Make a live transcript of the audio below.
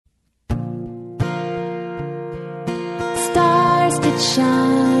Christ did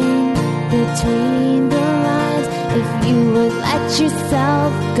shine between the lines. If you would let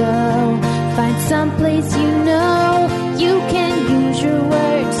yourself go, find someplace you know you can use your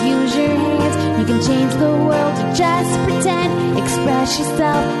words, use your hands. You can change the world, just pretend. Express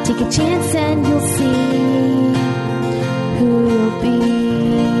yourself, take a chance, and you'll see who you'll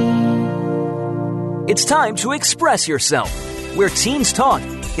be. It's time to express yourself, where teens talk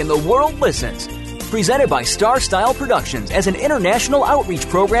and the world listens. Presented by Star Style Productions as an international outreach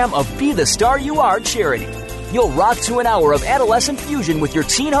program of Be the Star You Are charity. You'll rock to an hour of adolescent fusion with your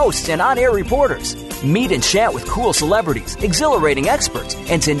teen hosts and on-air reporters. Meet and chat with cool celebrities, exhilarating experts,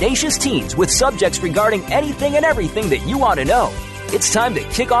 and tenacious teens with subjects regarding anything and everything that you want to know. It's time to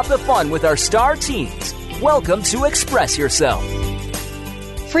kick off the fun with our star teens. Welcome to Express Yourself.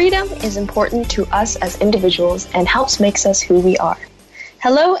 Freedom is important to us as individuals and helps makes us who we are.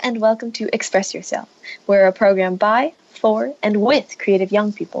 Hello and welcome to Express Yourself. We're a program by, for, and with creative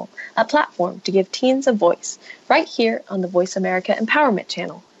young people, a platform to give teens a voice, right here on the Voice America Empowerment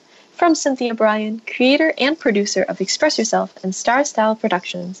Channel. From Cynthia Brian, creator and producer of Express Yourself and Star Style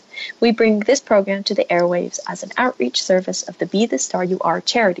Productions, we bring this program to the airwaves as an outreach service of the Be the Star You Are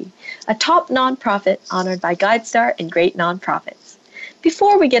charity, a top nonprofit honored by GuideStar and great nonprofits.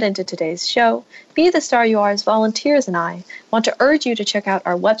 Before we get into today's show, Be the Star You Are's volunteers and I want to urge you to check out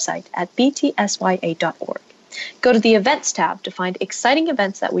our website at btsya.org. Go to the Events tab to find exciting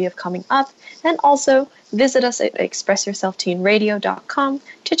events that we have coming up, and also visit us at expressyourselfteenradio.com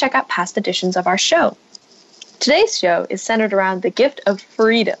to check out past editions of our show. Today's show is centered around the gift of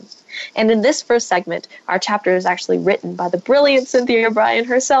freedom. And in this first segment, our chapter is actually written by the brilliant Cynthia Brian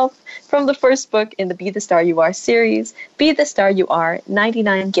herself from the first book in the Be the Star You Are series, Be the Star You Are,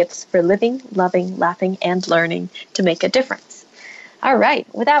 99 Gifts for Living, Loving, Laughing, and Learning to Make a Difference. All right,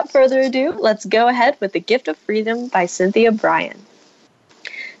 without further ado, let's go ahead with The Gift of Freedom by Cynthia Brian.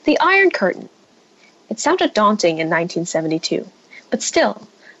 The Iron Curtain. It sounded daunting in 1972, but still,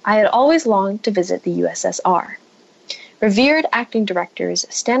 I had always longed to visit the USSR. Revered acting directors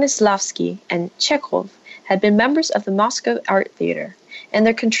Stanislavski and Chekhov had been members of the Moscow Art Theater, and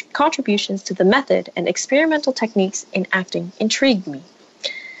their contributions to the method and experimental techniques in acting intrigued me.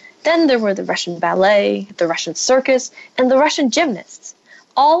 Then there were the Russian ballet, the Russian circus, and the Russian gymnasts.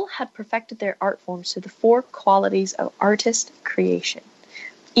 All had perfected their art forms to the four qualities of artist creation: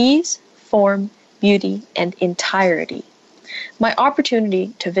 ease, form, beauty, and entirety. My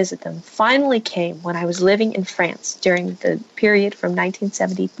opportunity to visit them finally came when I was living in France during the period from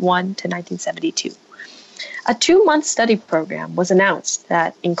 1971 to 1972. A 2-month study program was announced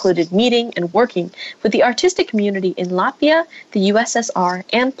that included meeting and working with the artistic community in Latvia, the USSR,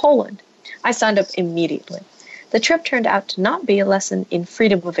 and Poland. I signed up immediately. The trip turned out to not be a lesson in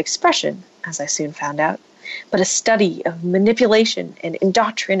freedom of expression, as I soon found out, but a study of manipulation and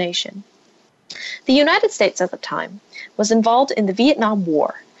indoctrination. The United States at the time was involved in the Vietnam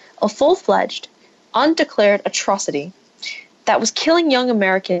War, a full-fledged, undeclared atrocity that was killing young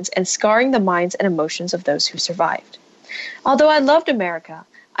Americans and scarring the minds and emotions of those who survived. Although I loved America,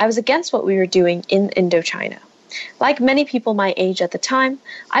 I was against what we were doing in Indochina. Like many people my age at the time,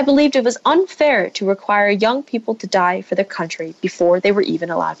 I believed it was unfair to require young people to die for their country before they were even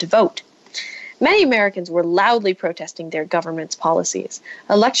allowed to vote. Many Americans were loudly protesting their government's policies,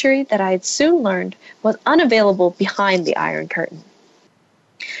 a luxury that I had soon learned was unavailable behind the Iron Curtain.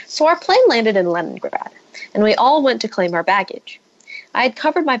 So our plane landed in Leningrad, and we all went to claim our baggage. I had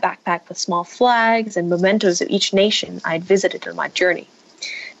covered my backpack with small flags and mementos of each nation I had visited on my journey.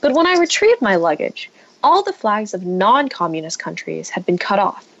 But when I retrieved my luggage, all the flags of non-communist countries had been cut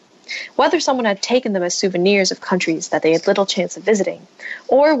off. Whether someone had taken them as souvenirs of countries that they had little chance of visiting,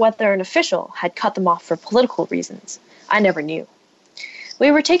 or whether an official had cut them off for political reasons, I never knew.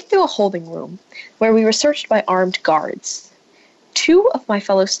 We were taken to a holding room where we were searched by armed guards. 2 of my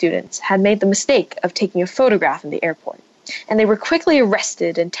fellow students had made the mistake of taking a photograph in the airport, and they were quickly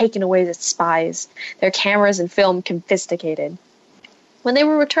arrested and taken away as spies, their cameras and film confiscated. When they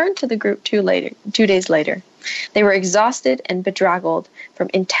were returned to the group 2 days later, they were exhausted and bedraggled from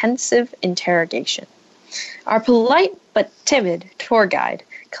intensive interrogation. Our polite but timid tour guide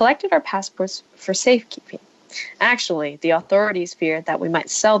collected our passports for safekeeping. Actually, the authorities feared that we might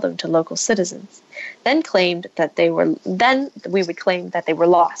sell them to local citizens. Then we would claim that they were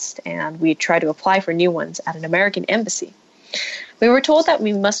lost, and we'd try to apply for new ones at an American embassy. We were told that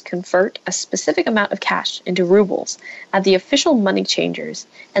we must convert a specific amount of cash into rubles at the official money changers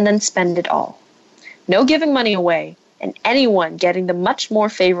and then spend it all. No giving money away, and anyone getting the much more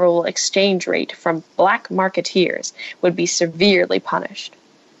favorable exchange rate from black marketeers would be severely punished.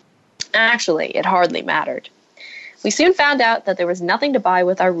 Actually, it hardly mattered. We soon found out that there was nothing to buy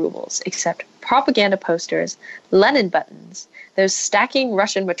with our rubles except propaganda posters, Lenin buttons, those stacking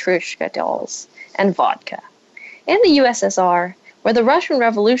Russian Matryoshka dolls, and vodka. In the USSR, where the Russian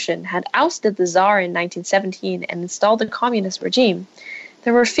Revolution had ousted the Tsar in 1917 and installed a communist regime,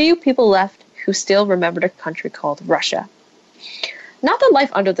 there were few people left who still remembered a country called Russia. Not that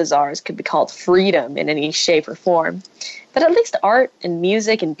life under the Tsars could be called freedom in any shape or form, but at least art and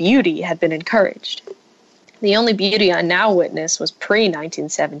music and beauty had been encouraged. The only beauty I now witnessed was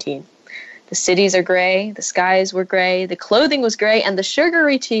pre-1917. The cities are gray, the skies were gray, the clothing was gray, and the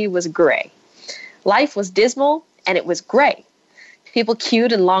sugary tea was gray. Life was dismal, and it was gray. People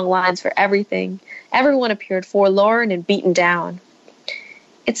queued in long lines for everything. Everyone appeared forlorn and beaten down.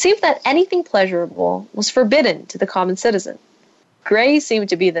 It seemed that anything pleasurable was forbidden to the common citizen. Gray seemed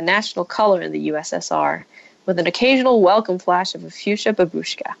to be the national color in the USSR, with an occasional welcome flash of a fuchsia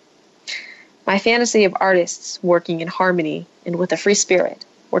babushka. My fantasy of artists working in harmony and with a free spirit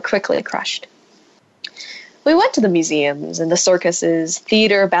were quickly crushed. We went to the museums and the circuses,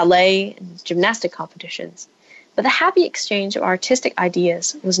 theater, ballet, and gymnastic competitions, but the happy exchange of artistic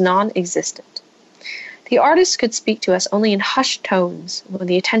ideas was non-existent. The artists could speak to us only in hushed tones when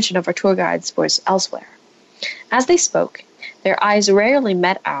the attention of our tour guides was elsewhere. As they spoke, their eyes rarely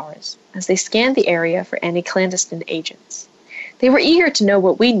met ours as they scanned the area for any clandestine agents. They were eager to know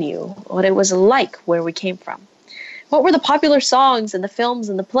what we knew, what it was like where we came from. What were the popular songs and the films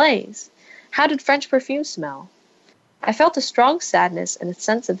and the plays? How did French perfume smell? I felt a strong sadness and a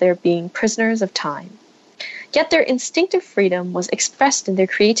sense of their being prisoners of time. Yet their instinctive freedom was expressed in their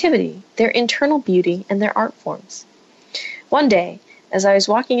creativity, their internal beauty, and their art forms. One day, as I was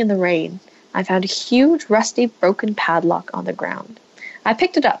walking in the rain, I found a huge, rusty, broken padlock on the ground. I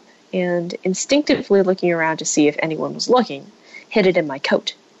picked it up and, instinctively looking around to see if anyone was looking, hid it in my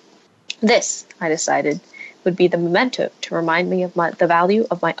coat. This, I decided, would be the memento to remind me of the value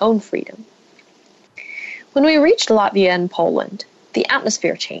of my own freedom. When we reached Latvia and Poland, the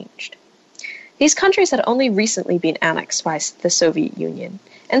atmosphere changed. These countries had only recently been annexed by the Soviet Union,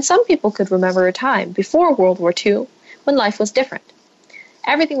 and some people could remember a time before World War II when life was different.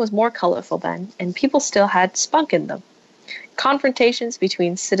 Everything was more colorful then, and people still had spunk in them. Confrontations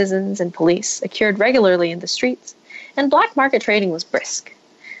between citizens and police occurred regularly in the streets, and black market trading was brisk.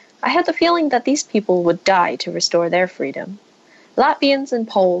 I had the feeling that these people would die to restore their freedom. Latvians and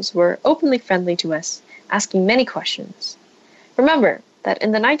Poles were openly friendly to us, asking many questions. Remember that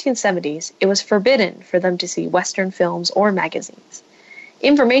in the 1970s, it was forbidden for them to see Western films or magazines.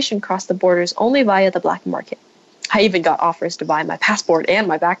 Information crossed the borders only via the black market. I even got offers to buy my passport and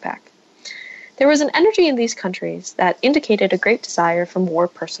my backpack. There was an energy in these countries that indicated a great desire for more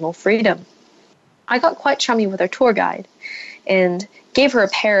personal freedom. I got quite chummy with our tour guide and gave her a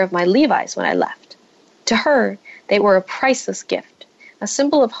pair of my Levi's when I left. To her, they were a priceless gift, a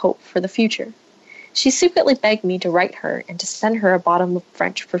symbol of hope for the future. She secretly begged me to write her and to send her a bottle of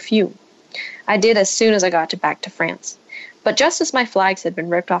French perfume. I did as soon as I got back to France, but just as my flags had been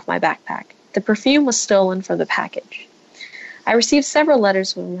ripped off my backpack, the perfume was stolen from the package. I received several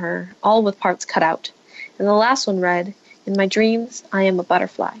letters from her, all with parts cut out, and the last one read, "In my dreams, I am a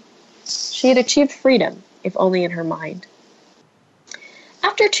butterfly." She had achieved freedom, if only in her mind.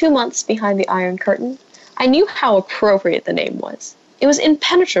 After 2 months behind the Iron Curtain, I knew how appropriate the name was. It was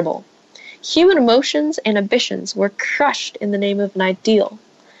impenetrable. Human emotions and ambitions were crushed in the name of an ideal.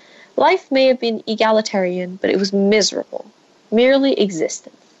 Life may have been egalitarian, but it was miserable, merely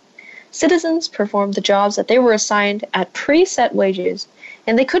existence. Citizens performed the jobs that they were assigned at preset wages,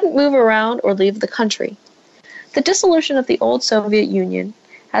 and they couldn't move around or leave the country. The dissolution of the old Soviet Union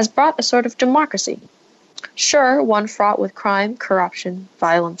has brought a sort of democracy. Sure, one fraught with crime, corruption,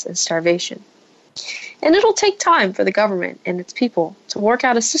 violence, and starvation. And it'll take time for the government and its people to work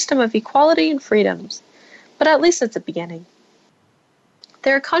out a system of equality and freedoms, but at least it's a beginning.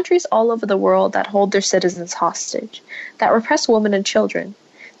 There are countries all over the world that hold their citizens hostage, that repress women and children,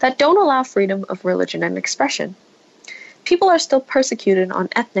 that don't allow freedom of religion and expression. People are still persecuted on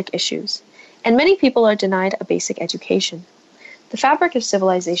ethnic issues, and many people are denied a basic education. The fabric of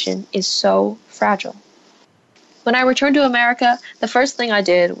civilization is so fragile. When I returned to America, the first thing I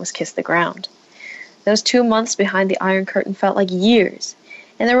did was kiss the ground. Those 2 months behind the Iron Curtain felt like years,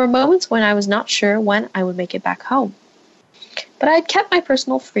 and there were moments when I was not sure when I would make it back home. But I had kept my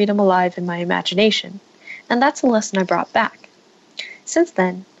personal freedom alive in my imagination, and that's a lesson I brought back. Since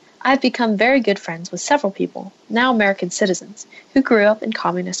then, I've become very good friends with several people, now American citizens, who grew up in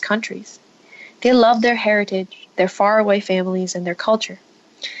communist countries. They love their heritage, their faraway families, and their culture.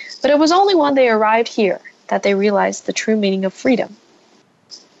 But it was only when they arrived here that they realized the true meaning of freedom.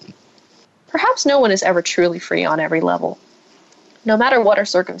 Perhaps Perhaps no one is ever truly free on every level. No matter what our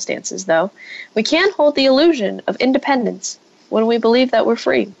circumstances, though, we can hold the illusion of independence when we believe that we're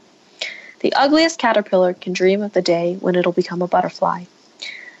free. The ugliest caterpillar can dream of the day when it'll become a butterfly.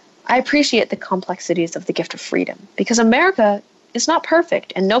 I appreciate the complexities of the gift of freedom, because America is not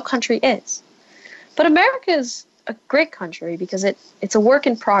perfect, and no country is. But America is a great country because it's a work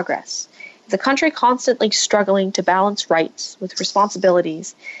in progress. It's a country constantly struggling to balance rights with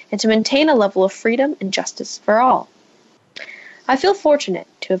responsibilities and to maintain a level of freedom and justice for all. I feel fortunate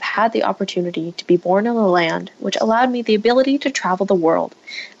to have had the opportunity to be born in a land which allowed me the ability to travel the world,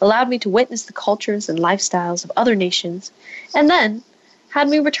 allowed me to witness the cultures and lifestyles of other nations, and then had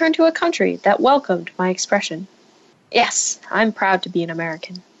me return to a country that welcomed my expression. Yes, I'm proud to be an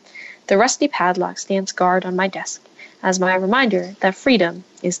American. The rusty padlock stands guard on my desk as my reminder that freedom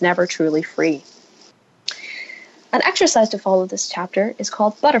is never truly free. An exercise to follow this chapter is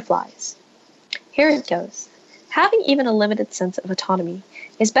called Butterflies. Here it goes. Having even a limited sense of autonomy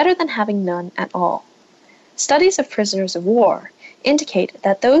is better than having none at all. Studies of prisoners of war indicate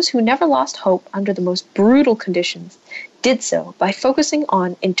that those who never lost hope under the most brutal conditions did so by focusing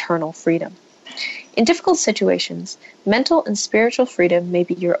on internal freedom. In difficult situations, mental and spiritual freedom may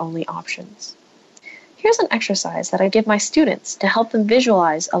be your only options. Here's an exercise that I give my students to help them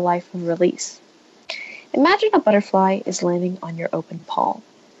visualize a life of release. Imagine a butterfly is landing on your open palm.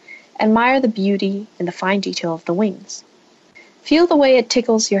 Admire the beauty and the fine detail of the wings. Feel the way it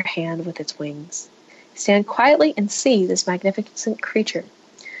tickles your hand with its wings. Stand quietly and see this magnificent creature,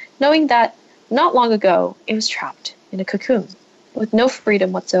 knowing that not long ago it was trapped in a cocoon with no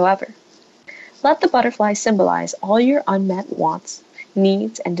freedom whatsoever. Let the butterfly symbolize all your unmet wants,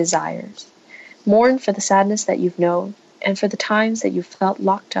 needs, and desires. Mourn for the sadness that you've known and for the times that you've felt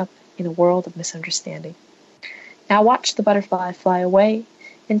locked up in a world of misunderstanding. Now watch the butterfly fly away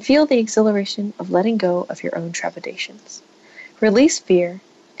and feel the exhilaration of letting go of your own trepidations. Release fear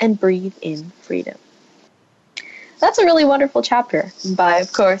and breathe in freedom. That's a really wonderful chapter by,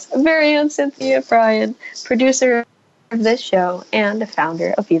 of course, very own Cynthia Brian, producer of this show and a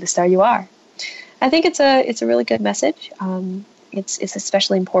founder of Be the Star You Are. I think it's a really good message. It's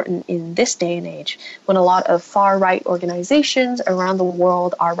especially important in this day and age when a lot of far-right organizations around the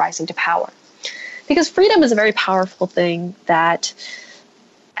world are rising to power. Because freedom is a very powerful thing that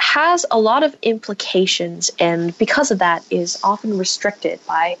has a lot of implications, and because of that is often restricted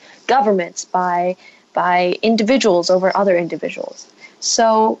by governments, by individuals over other individuals.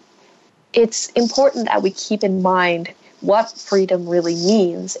 So it's important that we keep in mind what freedom really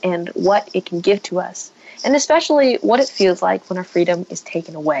means and what it can give to us, and especially what it feels like when our freedom is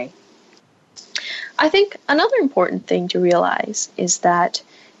taken away. I think another important thing to realize is that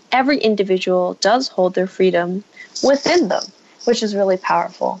every individual does hold their freedom within them, which is really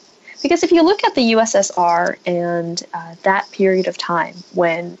powerful. Because if you look at the USSR and that period of time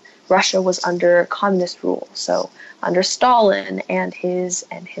when Russia was under communist rule, so under Stalin and his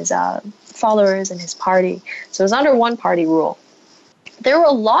followers and his party, so it was under one-party rule. There were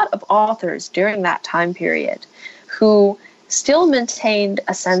a lot of authors during that time period who still maintained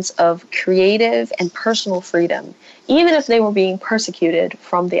a sense of creative and personal freedom, even if they were being persecuted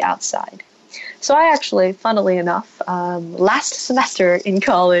from the outside. So I actually, funnily enough, last semester in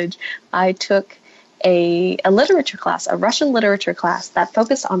college, I took a literature class, a Russian literature class that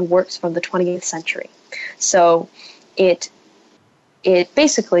focused on works from the 20th century. So it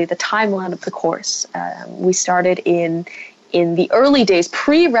basically, the timeline of the course, we started in the early days,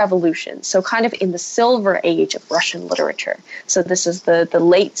 pre-revolution, so kind of in the silver age of Russian literature. So this is the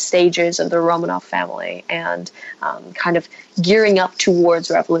late stages of the Romanov family and kind of gearing up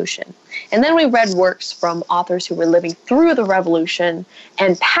towards revolution. And then we read works from authors who were living through the revolution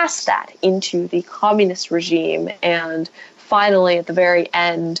and past that into the communist regime, and finally at the very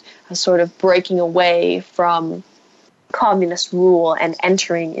end, sort of breaking away from communist rule and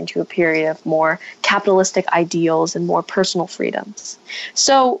entering into a period of more capitalistic ideals and more personal freedoms.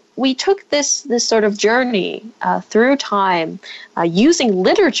 So we took this sort of journey through time using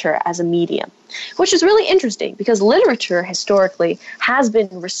literature as a medium, which is really interesting because literature historically has been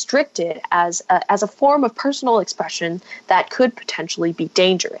restricted as a form of personal expression that could potentially be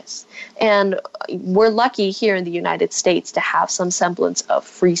dangerous. And we're lucky here in the United States to have some semblance of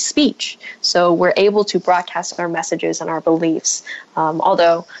free speech. So we're able to broadcast our messages and our beliefs,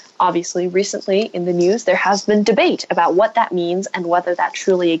 although obviously recently in the news there has been debate about what that means and whether that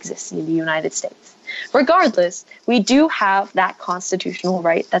truly exists in the United States. Regardless, we do have that constitutional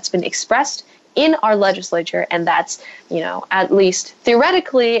right that's been expressed in our legislature, and that's, at least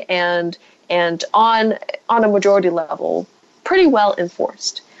theoretically and on a majority level, pretty well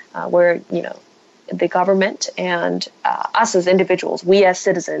enforced. Where, the government and us as individuals, we as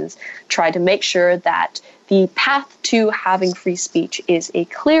citizens, try to make sure that the path to having free speech is a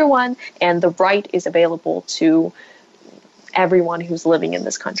clear one and the right is available to everyone who's living in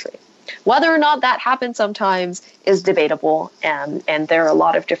this country. Whether or not that happens sometimes is debatable, and there are a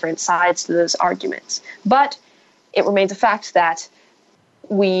lot of different sides to those arguments. But it remains a fact that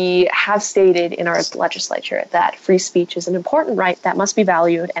we have stated in our legislature that free speech is an important right that must be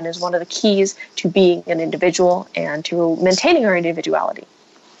valued and is one of the keys to being an individual and to maintaining our individuality.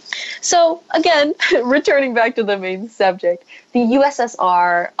 So again, returning back to the main subject, the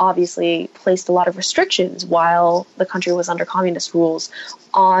USSR obviously placed a lot of restrictions while the country was under communist rules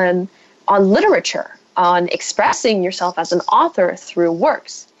on literature, on expressing yourself as an author through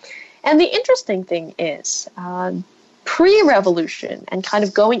works. And the interesting thing is, pre-revolution and kind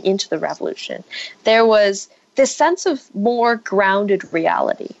of going into the revolution, there was this sense of more grounded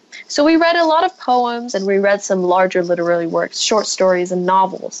reality. So we read a lot of poems and we read some larger literary works, short stories and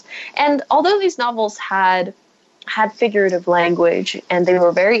novels. And although these novels had figurative language and they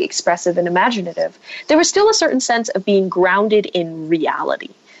were very expressive and imaginative, there was still a certain sense of being grounded in reality.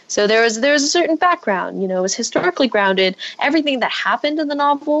 So there was a certain background, it was historically grounded. Everything that happened in the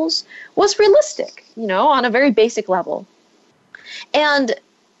novels was realistic, on a very basic level. And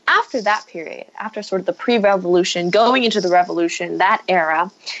after that period, after sort of the pre-revolution, going into the revolution, that era,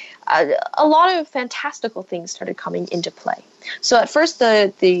 a lot of fantastical things started coming into play. So at first,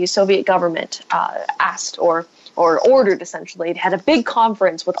 the Soviet government asked or ordered, essentially, it had a big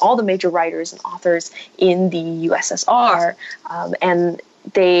conference with all the major writers and authors in the USSR, and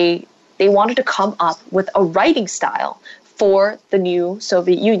they wanted to come up with a writing style for the new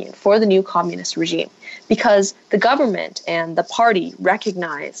Soviet Union, for the new communist regime, because the government and the party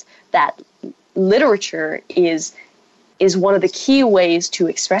recognize that literature is one of the key ways to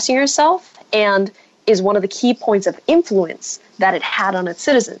expressing yourself and is one of the key points of influence that it had on its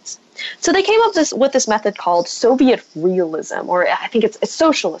citizens. So they came up with this method called Soviet realism, or I think it's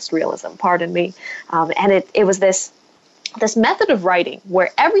socialist realism, pardon me, and it was this method of writing where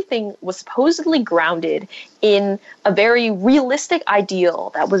everything was supposedly grounded in a very realistic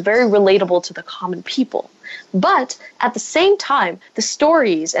ideal that was very relatable to the common people. But at the same time, the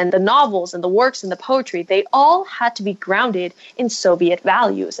stories and the novels and the works and the poetry, they all had to be grounded in Soviet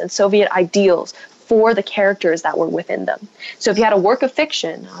values and Soviet ideals for the characters that were within them. So if you had a work of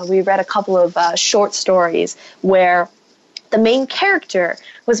fiction, we read a couple of short stories where the main character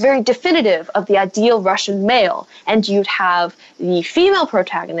was very definitive of the ideal Russian male, and you'd have the female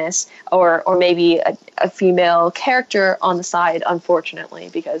protagonist or maybe a female character on the side, unfortunately,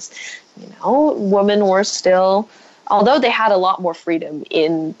 because, women were still, although they had a lot more freedom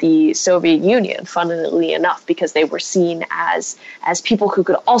in the Soviet Union, funnily enough, because they were seen as people who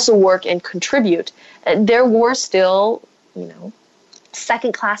could also work and contribute, there were still,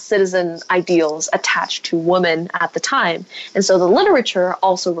 second-class citizen ideals attached to women at the time. And so the literature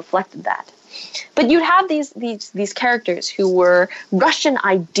also reflected that. But you'd have these characters who were Russian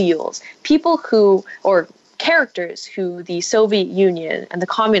ideals, people who, or characters who the Soviet Union and the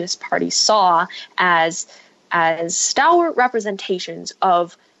Communist Party saw as stalwart representations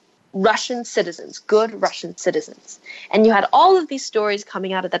of Russian citizens, good Russian citizens. And you had all of these stories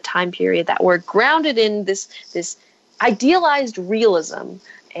coming out of the time period that were grounded in this idealized realism,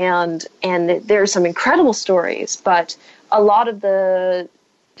 and there are some incredible stories, but a lot of the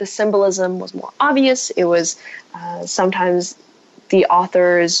symbolism was more obvious. It was sometimes the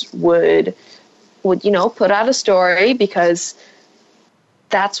authors would put out a story because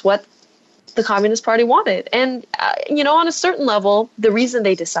that's what the Communist Party wanted. And, on a certain level, the reason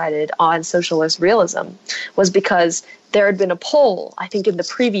they decided on socialist realism was because there had been a poll, I think in the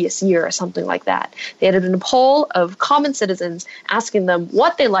previous year or something like that. There had been a poll of common citizens asking them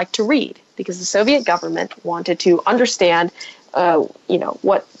what they liked to read, because the Soviet government wanted to understand,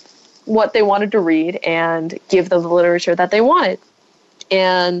 what they wanted to read and give them the literature that they wanted.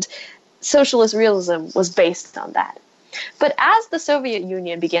 And socialist realism was based on that. But as the Soviet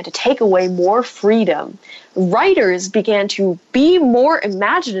Union began to take away more freedom, writers began to be more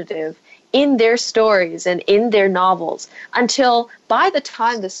imaginative in their stories and in their novels, until by the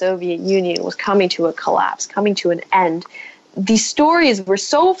time the Soviet Union was coming to a collapse, coming to an end, the stories were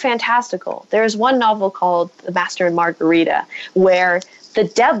so fantastical. There's one novel called The Master and Margarita, where the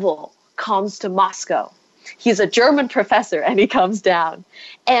devil comes to Moscow. He's a German professor and he comes down.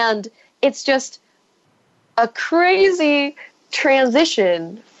 And it's just a crazy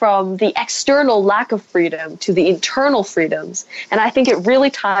transition from the external lack of freedom to the internal freedoms. And I think it really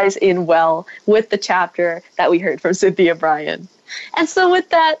ties in well with the chapter that we heard from Cynthia Brian. And so with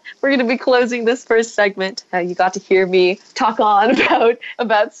that, we're going to be closing this first segment. You got to hear me talk on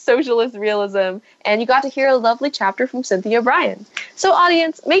about socialist realism, and you got to hear a lovely chapter from Cynthia Brian. So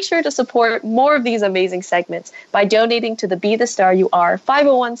audience, make sure to support more of these amazing segments by donating to the Be the Star You Are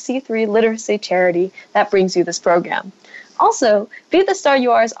 501c3 literacy charity that brings you this program. Also, Be the Star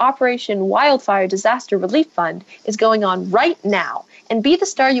You Are's Operation Wildfire Disaster Relief Fund is going on right now, and Be the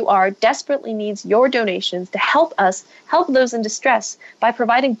Star You Are desperately needs your donations to help us help those in distress by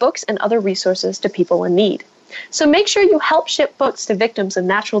providing books and other resources to people in need. So make sure you help ship books to victims of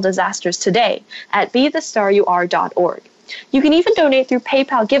natural disasters today at BeTheStarYouAre.org. You can even donate through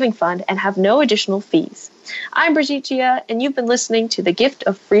PayPal Giving Fund and have no additional fees. I'm Brigitte Jia, and you've been listening to The Gift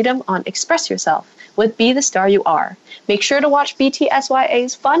of Freedom on Express Yourself with Be the Star You Are. Make sure to watch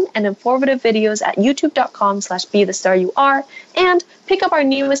BTSYA's fun and informative videos at youtube.com/BeTheStarYouAre and pick up our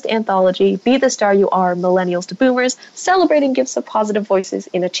newest anthology, Be the Star You Are, Millennials to Boomers, celebrating gifts of positive voices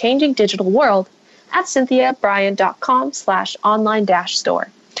in a changing digital world at cynthiabrian.com/online-store.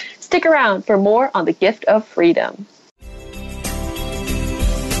 Stick around for more on the gift of freedom.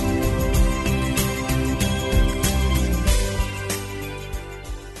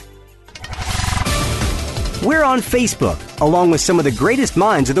 We're on Facebook, along with some of the greatest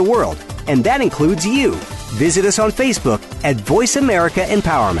minds of the world, and that includes you. Visit us on Facebook at Voice America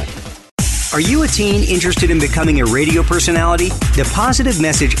Empowerment. Are you a teen interested in becoming a radio personality? The Positive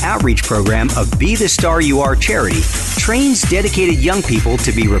Message Outreach Program of Be the Star You Are charity trains dedicated young people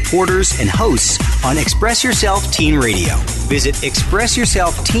to be reporters and hosts on Express Yourself Teen Radio. Visit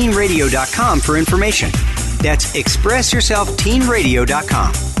ExpressYourselfTeenRadio.com for information. That's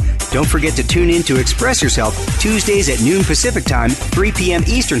ExpressYourselfTeenRadio.com. Don't forget to tune in to Express Yourself Tuesdays at noon Pacific Time, 3 p.m.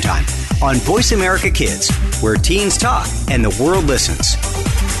 Eastern Time on Voice America Kids, where teens talk and the world listens.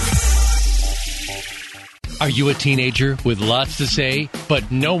 Are you a teenager with lots to say,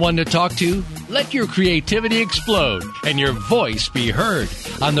 but no one to talk to? Let your creativity explode and your voice be heard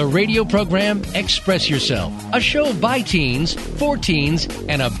on the radio program Express Yourself, a show by teens, for teens,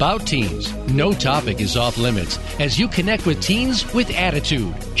 and about teens. No topic is off limits as you connect with teens with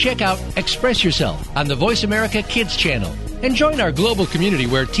attitude. Check out Express Yourself on the Voice America Kids channel and join our global community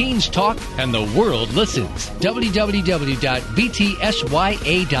where teens talk and the world listens.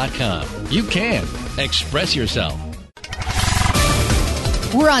 www.btsya.com. You can express yourself.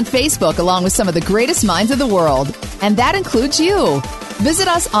 We're on Facebook along with some of the greatest minds of the world, and that includes you. Visit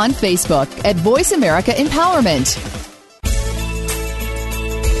us on Facebook at Voice America Empowerment.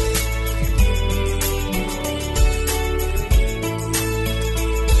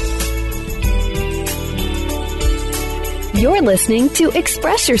 You're listening to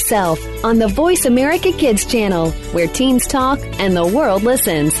Express Yourself on the Voice America Kids channel, where teens talk and the world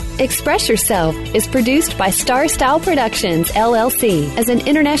listens. Express Yourself is produced by Star Style Productions, LLC, as an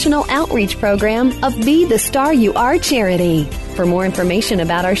international outreach program of Be the Star You Are charity. For more information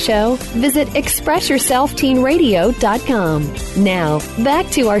about our show, visit ExpressYourselfTeenRadio.com. Now, back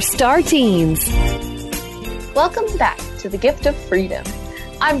to our star teens. Welcome back to The Gift of Freedom.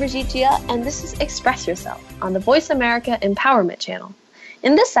 I'm Brigitte Jia, and this is Express Yourself on the Voice America Empowerment channel.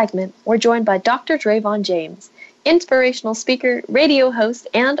 In this segment, we're joined by Dr. Dravon James, inspirational speaker, radio host,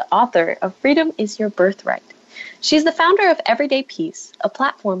 and author of Freedom is Your Birthright. She's the founder of Everyday Peace, a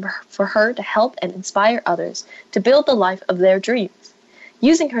platform for her to help and inspire others to build the life of their dreams.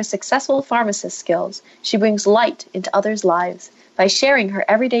 Using her successful pharmacist skills, she brings light into others' lives by sharing her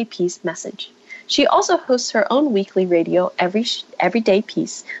Everyday Peace message. She also hosts her own weekly radio, Everyday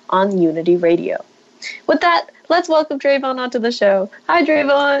Peace, on Unity Radio. With that, let's welcome Dravon onto the show. Hi,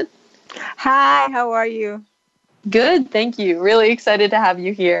 Dravon. Hi, how are you? Good, thank you. Really excited to have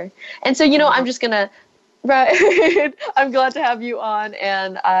you here. And so, I'm just going to, right, I'm glad to have you on.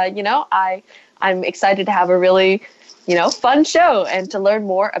 And, I'm excited to have a really, fun show and to learn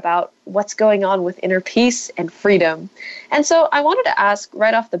more about what's going on with inner peace and freedom. And so I wanted to ask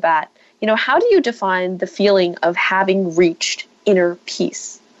right off the bat, how do you define the feeling of having reached inner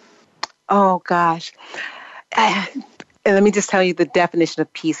peace? Oh, gosh. Let me just tell you the definition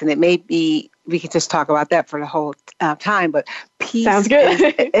of peace, and it may be, we could just talk about that for the whole time, but peace. Sounds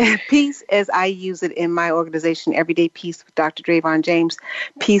good. Peace, as I use it in my organization, Everyday Peace with Dr. Dravon James,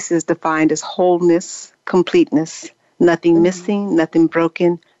 peace is defined as wholeness, completeness, nothing missing, nothing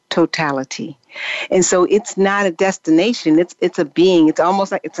broken, totality. And so it's not a destination, it's a being. It's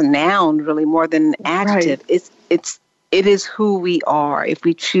almost like it's a noun, really, more than an adjective. Right. It is who we are if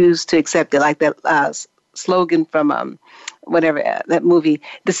we choose to accept it, like that slogan from whatever, that movie,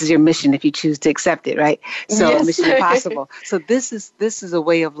 This Is Your Mission if you choose to accept it, right? So Yes. Mission Impossible. So this is a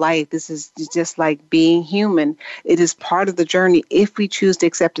way of life. This is just like being human. It is part of the journey if we choose to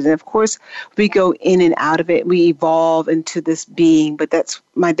accept it. And of course, we go in and out of it. We evolve into this being, but that's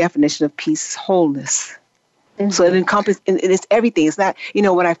my definition of peace, wholeness. So it encompasses, it's everything. It's not,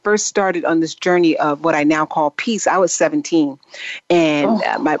 when I first started on this journey of what I now call peace, I was 17. And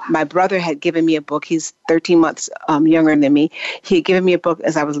my brother had given me a book. He's 13 months younger than me. He had given me a book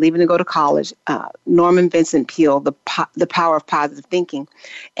as I was leaving to go to college, Norman Vincent Peale, The Power of Positive Thinking.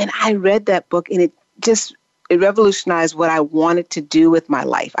 And I read that book, and it revolutionized what I wanted to do with my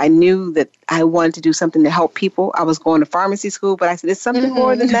life. I knew that I wanted to do something to help people. I was going to pharmacy school, but I said, it's something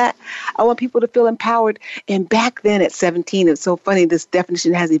more than that. I want people to feel empowered. And back then at 17, it's so funny, this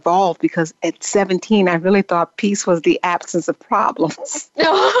definition has evolved, because at 17, I really thought peace was the absence of problems.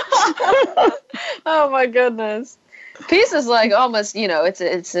 Oh my goodness. Peace is like almost,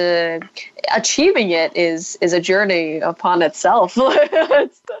 it's achieving it is a journey upon itself.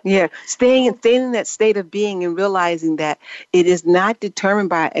 Yeah, staying in that state of being and realizing that it is not determined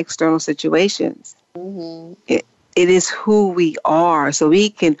by external situations. Mm-hmm. It is who we are. So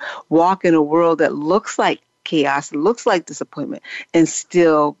we can walk in a world that looks like chaos, looks like disappointment, and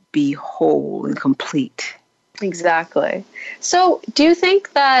still be whole and complete. Exactly. So do you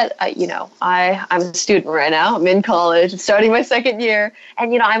think that, I'm a student right now. I'm in college. I'm starting my second year.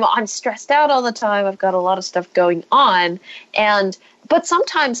 And, I'm stressed out all the time. I've got a lot of stuff going on. But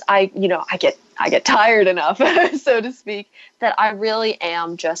sometimes I get tired enough, so to speak, that I really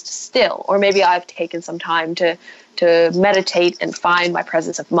am just still. Or maybe I've taken some time to meditate and find my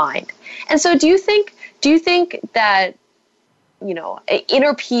presence of mind. And so do you think that,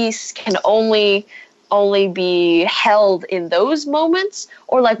 inner peace can only be held in those moments?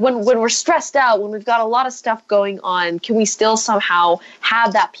 Or like when we're stressed out, when we've got a lot of stuff going on, can we still somehow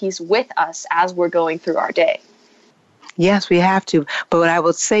have that peace with us as we're going through our day? Yes, we have to. But I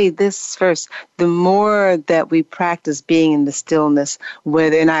will say this first, the more that we practice being in the stillness,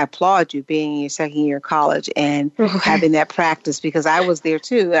 and I applaud you being in your second year of college and having that practice, because I was there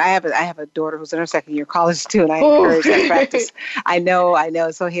too. I have a daughter who's in her second year of college too, and I encourage that practice. I know,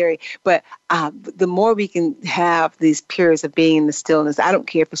 it's so hairy. But the more we can have these periods of being in the stillness, I don't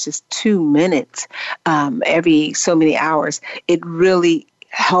care if it's just 2 minutes every so many hours, it really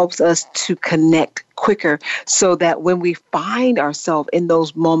helps us to connect quicker, so that when we find ourselves in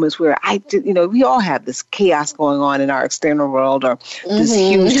those moments where we all have this chaos going on in our external world, or this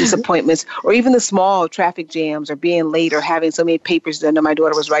huge disappointments, or even the small traffic jams, or being late, or having so many papers. I know my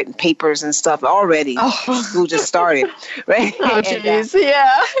daughter was writing papers and stuff already. School just started, right? Oh, jeez,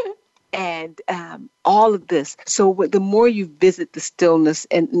 yeah. And all of this. So the more you visit the stillness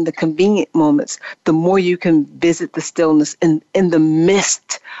and in the convenient moments, the more you can visit the stillness in the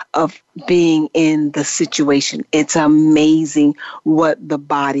midst of being in the situation. It's amazing what the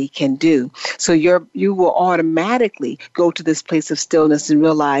body can do. So you will automatically go to this place of stillness and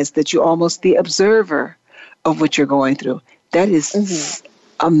realize that you're almost the observer of what you're going through. That is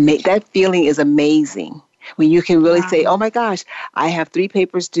that feeling is amazing. When you can really say, oh my gosh, I have 3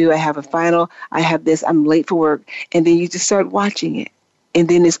 papers due, I have a final, I have this, I'm late for work. And then you just start watching it. And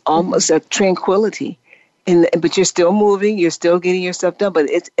then it's almost a tranquility. But you're still moving, you're still getting your stuff done, but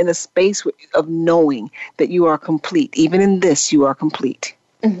it's in a space of knowing that you are complete. Even in this, you are complete.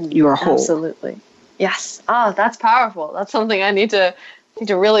 You are whole. Absolutely. Yes. Oh, that's powerful. That's something I need to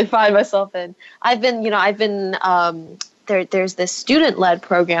really find myself in. There's this student-led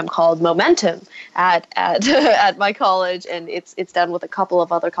program called Momentum at at my college, and it's done with a couple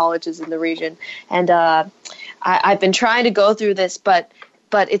of other colleges in the region. And I've been trying to go through this, but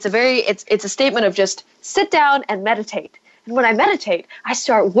it's a statement of just sit down and meditate. And when I meditate, I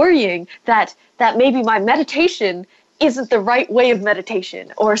start worrying that maybe my meditation isn't the right way of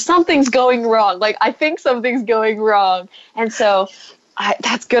meditation, or something's going wrong. Like I think something's going wrong, and so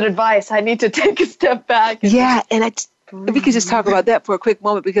that's good advice. I need to take a step back. If we could just talk about that for a quick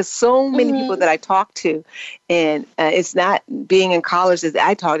moment, because so many people that I talk to, and it's not being in college, as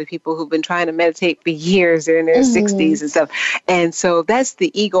I talk to people who've been trying to meditate for years, they're in their 60s and stuff. And so that's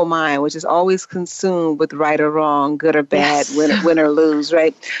the ego mind, which is always consumed with right or wrong, good or bad, win or lose,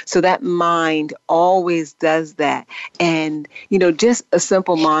 right? So that mind always does that. And, just a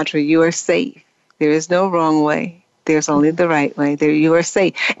simple mantra, you are safe. There is no wrong way. There's only the right way. There you are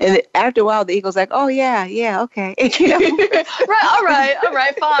safe. And after a while, the ego's like, oh, yeah, okay. Right, all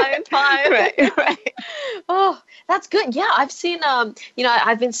right, fine. Right. Oh, that's good. Yeah, I've seen,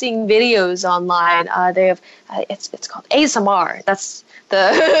 I've been seeing videos online. They have, it's called ASMR. That's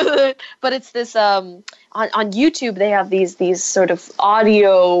but it's this on YouTube, they have these sort of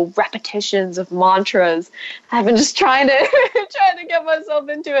audio repetitions of mantras. I've been just trying to get myself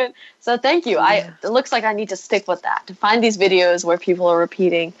into it. So thank you. It looks like I need to stick with that, to find these videos where people are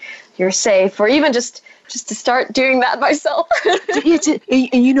repeating, "You're safe," or even just to start doing that myself.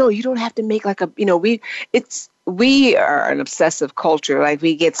 And you don't have to make like a, we are an obsessive culture. Like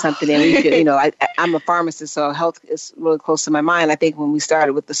we get something and we feel, I'm a pharmacist, so health is really close to my mind. I think when we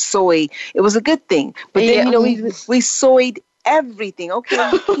started with the soy, it was a good thing. But then, we soyed everything.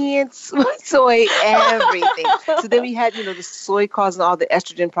 Okay, you can't soy everything. So then we had, the soy causing all the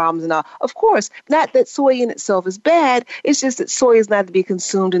estrogen problems and all. Of course, not that soy in itself is bad. It's just that soy is not to be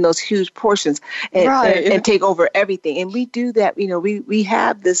consumed in those huge portions and take over everything. And we do that. We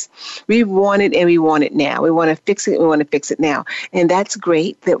have this. We want it and we want it now. We want to fix it. And we want to fix it now. And that's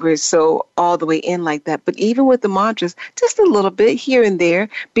great that we're so all the way in like that. But even with the mantras, just a little bit here and there,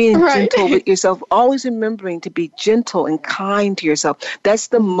 being gentle with yourself, always remembering to be gentle and kind to yourself. That's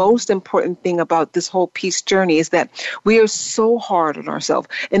the most important thing about this whole peace journey, is that we are so hard on ourselves.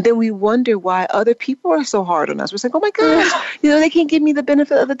 And then we wonder why other people are so hard on us. We're like, oh my gosh, they can't give me the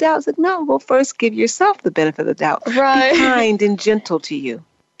benefit of the doubt. It's like, no, well, first give yourself the benefit of the doubt. Right. Be kind and gentle to you.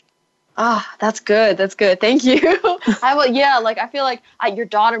 That's good. That's good. Thank you. I feel like your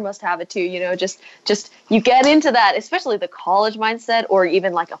daughter must have it too, just you get into that, especially the college mindset, or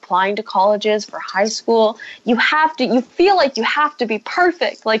even like applying to colleges for high school. You feel like you have to be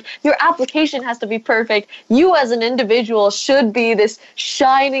perfect. Like your application has to be perfect. You as an individual should be this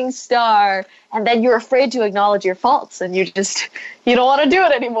shining star. And then you're afraid to acknowledge your faults, and you don't want to do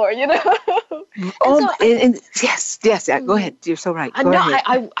it anymore, Yes. Go ahead. You're so right.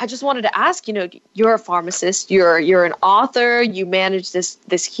 I just wanted to ask, you're a pharmacist, you're an author, you manage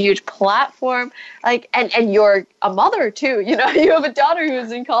this huge platform, and you're a mother too. You have a daughter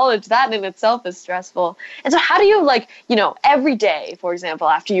who's in college. That in itself is stressful. And so how do you every day, for example,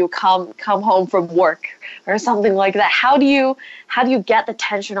 after you come home from work or something like that, how do you get the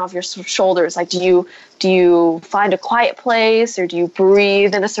tension off your shoulders? Like, do you find a quiet place, or do you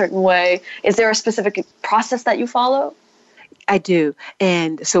breathe in a certain way? Is there a specific process that you follow? I do.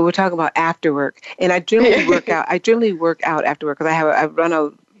 And so we're talking about after work, and I generally work out. I generally work out after work because I run a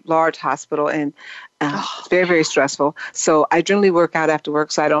large hospital, and it's very, very stressful. So I generally work out after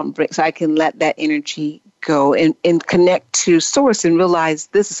work, so I can let that energy go and connect to source and realize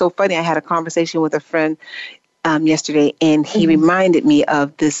this is so funny. I had a conversation with a friend yesterday, and he reminded me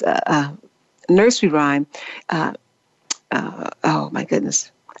of this nursery rhyme. Oh my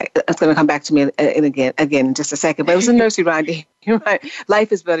goodness. It's going to come back to me again in just a second. But it was a nursery rhyme.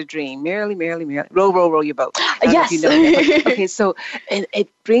 Life is but a dream. Merrily, merrily, merrily. Row, row, row your boat. Yes. Okay, so and it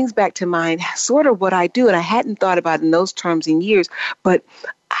brings back to mind sort of what I do. And I hadn't thought about it in those terms in years. But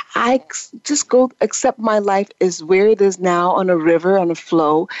I just accept my life as where it is now, on a river, on a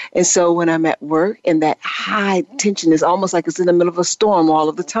flow. And so when I'm at work and that high tension is almost like it's in the middle of a storm all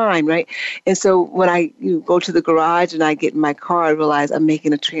of the time, right? And so when I go to the garage and I get in my car, I realize I'm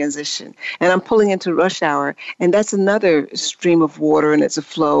making a transition and I'm pulling into rush hour. And that's another stream of water, and it's a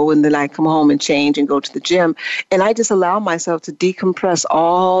flow. And then I come home and change and go to the gym. And I just allow myself to decompress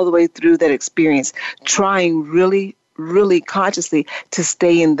all the way through that experience, trying really consciously to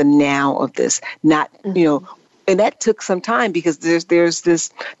stay in the now of this, not, and that took some time because there's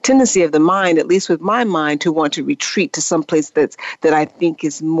this tendency of the mind, at least with my mind, to want to retreat to some place that I think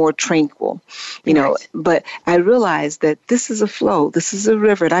is more tranquil, but I realized that this is a flow, this is a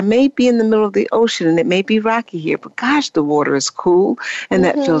river, and I may be in the middle of the ocean and it may be rocky here, but gosh, the water is cool and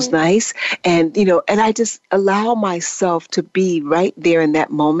that feels nice. And, and I just allow myself to be right there in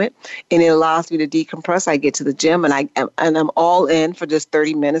that moment, and it allows me to decompress. I get to the gym and I'm all in for just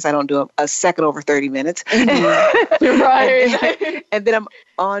 30 minutes. I don't do a second over 30 minutes. Right. And then I'm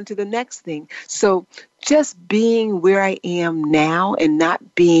on to the next thing. So just being where I am now and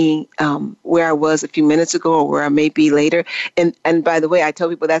not being where I was a few minutes ago or where I may be later. And by the way, I tell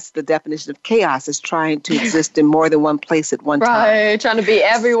people that's the definition of chaos, is trying to exist in more than one place at one time. Right, trying to be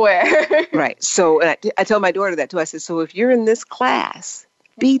everywhere. Right. So and I tell my daughter that too. I said, so if you're in this class,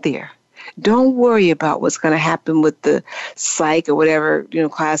 be there. Don't worry about what's going to happen with the psych or whatever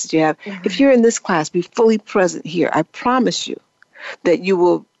class that you have. Mm-hmm. If you're in this class, be fully present here. I promise you that you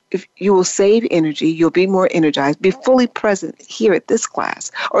will save energy. You'll be more energized. Be fully present here at this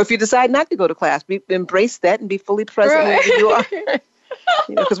class. Or if you decide not to go to class, embrace that and be fully present where you are.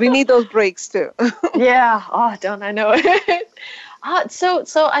 Because we need those breaks too. Yeah. Oh, don't I know it?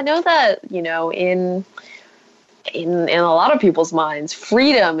 So I know that in a lot of people's minds,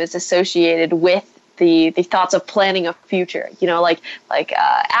 freedom is associated with the thoughts of planning a future,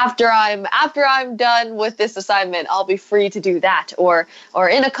 after I'm done with this assignment, I'll be free to do that, or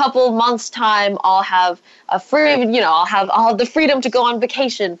in a couple months time, I'll have I'll have the freedom to go on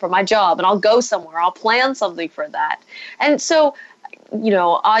vacation for my job, and I'll go somewhere, I'll plan something for that. And so,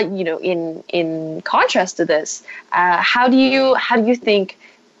 in contrast to this, how do you think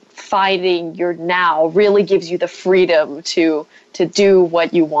finding your now really gives you the freedom to do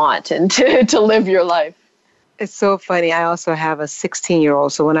what you want and to live your life? It's so funny. I also have a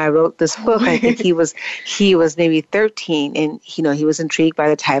 16-year-old. So when I wrote this book, I think he was maybe 13, and he was intrigued by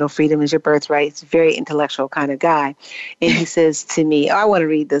the title "Freedom Is Your Birthright." He's a very intellectual kind of guy, and he says to me, "Oh, I want to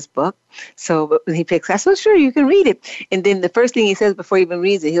read this book." So when he picks, I said, "Sure, you can read it." And then the first thing he says before he even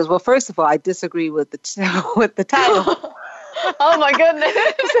reads it, he goes, "Well, first of all, I disagree with the title." Oh my goodness.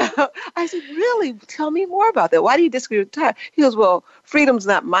 So I said, "Really? Tell me more about that. Why do you disagree with the title?" He goes, "Well, freedom's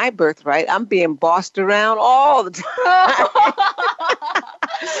not my birthright. I'm being bossed around all the time."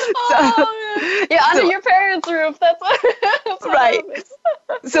 Under your parents' roof. That's right.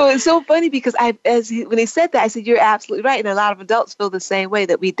 So it's so funny because when he said that, I said, "You're absolutely right." And a lot of adults feel the same way,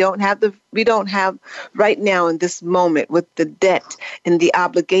 that we don't have right now in this moment with the debt and the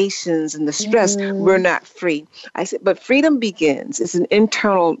obligations and the stress, we're not free. I said, but freedom begins. It's an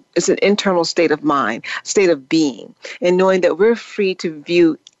internal state of mind, state of being, and knowing that we're free to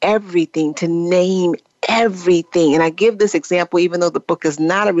view everything, to name everything. And I give this example, even though the book is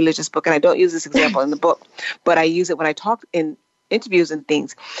not a religious book, and I don't use this example in the book, but I use it when I talk in interviews and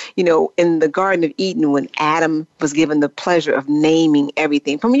things. In the Garden of Eden, when Adam was given the pleasure of naming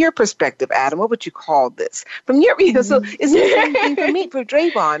everything. From your perspective, Adam, what would you call this? From your, so it's the same thing for me, for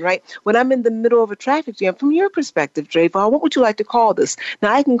Dravon, right? When I'm in the middle of a traffic jam, from your perspective, Dravon, what would you like to call this?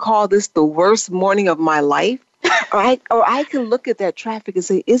 Now, I can call this the worst morning of my life. Or I can look at that traffic and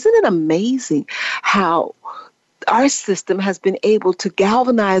say, isn't it amazing how our system has been able to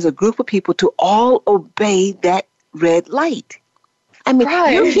galvanize a group of people to all obey that red light? I mean,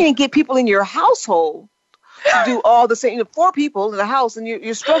 you can't get people in your household to do all the same. 4 people in the house, and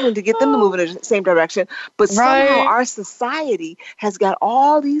you're struggling to get them to move in the same direction. But somehow our society has got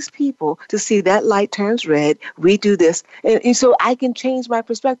all these people to see that light turns red. We do this, and so I can change my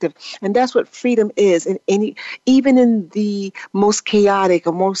perspective, and that's what freedom is. Even in the most chaotic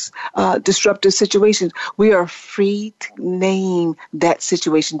or most disruptive situations, we are free to name that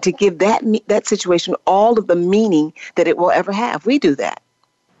situation, to give that situation all of the meaning that it will ever have. We do that.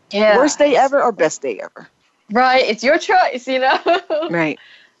 Yeah. Worst day ever or best day ever. Right. It's your choice, Right.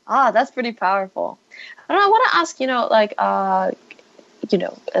 That's pretty powerful. And I want to ask,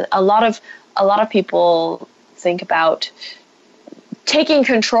 a lot of people think about taking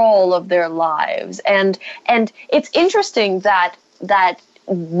control of their lives, and it's interesting that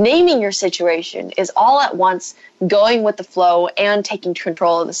naming your situation is all at once going with the flow and taking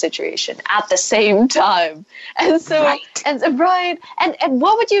control of the situation at the same time. And so, and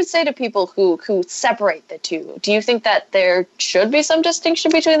what would you say to people who separate the two? Do you think that there should be some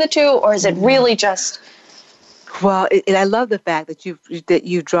distinction between the two, or is it really just? Well, and I love the fact that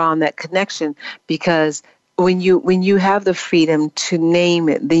you've drawn that connection, because when you have the freedom to name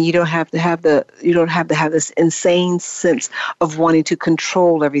it, then you don't have to have this insane sense of wanting to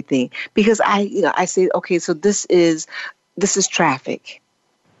control everything. Because I say, okay, so this is traffic.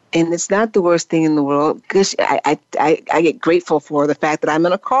 And it's not the worst thing in the world. I get grateful for the fact that I'm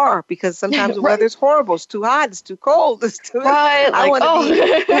in a car, because sometimes the weather's horrible. It's too hot. It's too cold. It's too. I want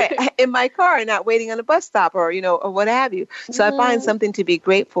to be in my car and not waiting on a bus stop or what have you. So I find something to be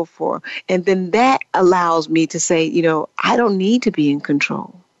grateful for, and then that allows me to say, I don't need to be in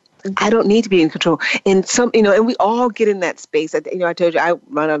control. I don't need to be in control. And and we all get in that space. I told you I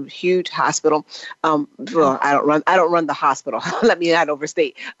run a huge hospital. Well, I don't run the hospital. Let me not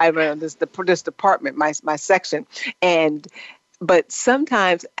overstate. I run this department, my section, but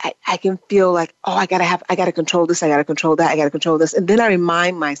sometimes I can feel like, I gotta control this. I gotta control that. I gotta control this. And then I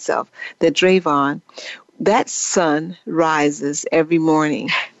remind myself that, Dravon, that sun rises every morning.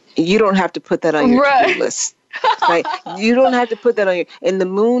 You don't have to put that on your to-do list. Right? You don't have to put that on and the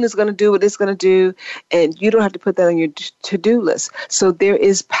moon is going to do what it's going to do, and you don't have to put that on your to-do list. So there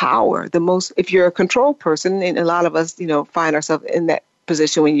is power. If you're a control person, and a lot of us, find ourselves in that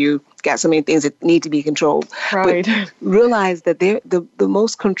position when you got so many things that need to be controlled. Right. But realize that the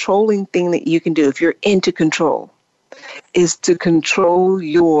most controlling thing that you can do, if you're into control, is to control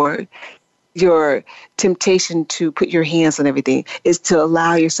your temptation to put your hands on everything, is to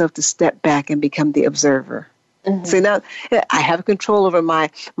allow yourself to step back and become the observer. So now I have control over my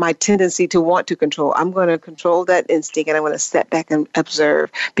tendency to want to control. I'm going to control that instinct, and I'm going to step back and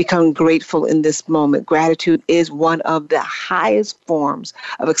observe, become grateful in this moment. Gratitude is one of the highest forms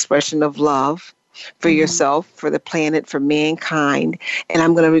of expression of love for yourself, for the planet, for mankind. And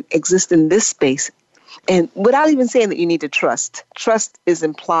I'm going to exist in this space. And without even saying that you need to trust. Trust is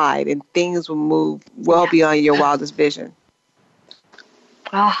implied, and things will move well beyond your wildest vision.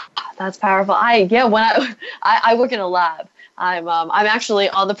 Ah, that's powerful. When I work in a lab, I'm actually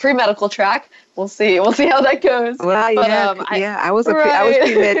on the pre-medical track. We'll see how that goes. Well, I was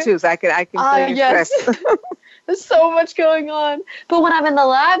pre-med too, so I can feel your stress. There's so much going on. But when I'm in the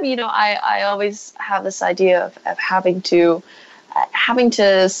lab, I always have this idea of having to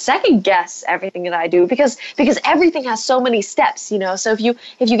second guess everything that I do because everything has so many steps, So if you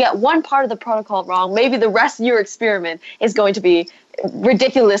get one part of the protocol wrong, maybe the rest of your experiment is going to be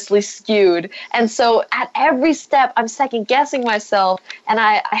ridiculously skewed. And so at every step, I'm second guessing myself. And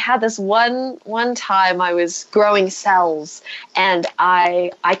I had this one time I was growing cells, and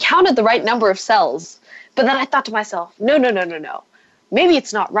I counted the right number of cells. But then I thought to myself, no. Maybe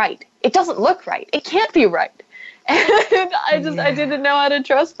it's not right. It doesn't look right. It can't be right. And I didn't know how to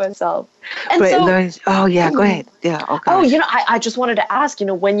trust myself. And go ahead. Yeah. Okay. I just wanted to ask,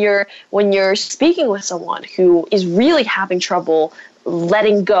 when you're speaking with someone who is really having trouble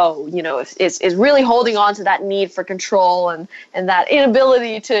letting go, is really holding on to that need for control and that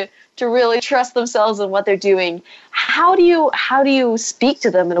inability to really trust themselves and what they're doing, how do you speak to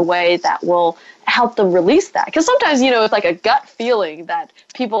them in a way that will help them release that? Because sometimes, it's like a gut feeling that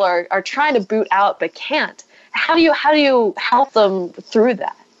people are trying to boot out but can't. How do you help them through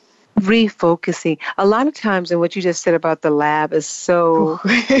that? Refocusing. A lot of times, and what you just said about the lab is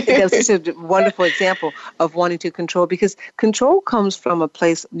that's such a wonderful example of wanting to control, because control comes from a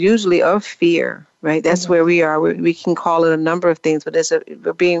place usually of fear, right? That's where we are. We can call it a number of things, but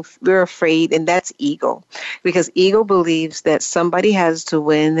we're afraid, and that's ego, because ego believes that somebody has to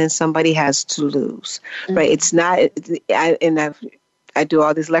win and somebody has to lose, right? It's not. I do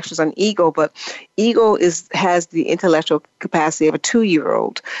all these lectures on ego, but ego has the intellectual capacity of a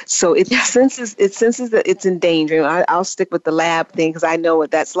 2-year-old. So it senses that it's in danger. I'll stick with the lab thing because I know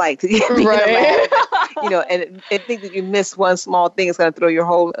what that's like to be in a lab. And think that you miss one small thing, it's going to throw your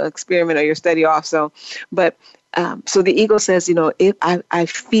whole experiment or your study off. So the ego says, if I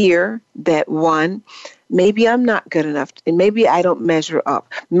fear that maybe I'm not good enough, and maybe I don't measure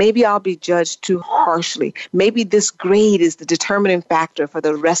up. Maybe I'll be judged too harshly. Maybe this grade is the determining factor for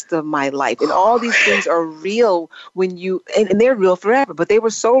the rest of my life. And all these things are real and they're real forever, but they were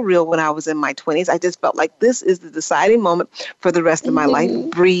so real when I was in my 20s. I just felt like this is the deciding moment for the rest of my life.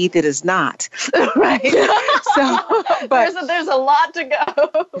 Breathe, it is not. Right? So, but there's a lot to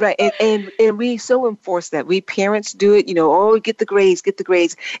go. Right. And we so enforce that. We parents do it, get the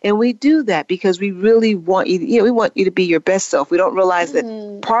grades. And we do that because we really want you, we want you to be your best self. We don't realize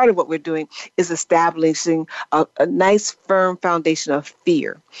that part of what we're doing is establishing a nice, firm foundation of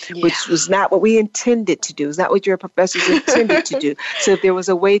fear, which was not what we intended to do. It's not what your professors intended to do. So if there was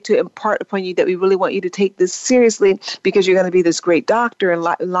a way to impart upon you that we really want you to take this seriously because you're going to be this great doctor and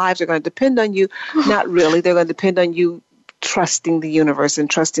lives are going to depend on you, not really. They're going to depend on you trusting the universe and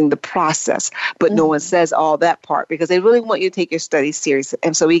trusting the process. But no one says all that part because they really want you to take your studies seriously.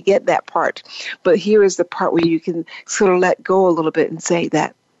 And so we get that part. But here is the part where you can sort of let go a little bit and say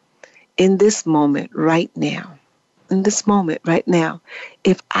that in this moment right now,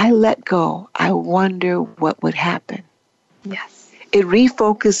 if I let go, I wonder what would happen. Yes. It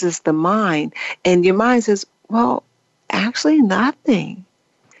refocuses the mind, and your mind says, well, actually nothing.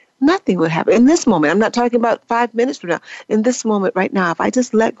 Nothing would happen in this moment. I'm not talking about 5 minutes from now. In this moment right now, if I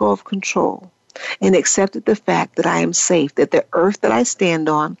just let go of control and accepted the fact that I am safe, that the earth that I stand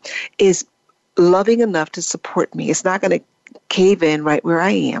on is loving enough to support me. It's not going to cave in right where I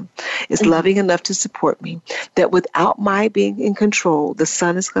am. It's loving enough to support me, that without my being in control, the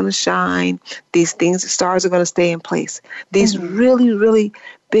sun is going to shine. These things, the stars are going to stay in place. These really, really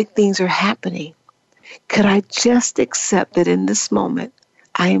big things are happening. Could I just accept that in this moment,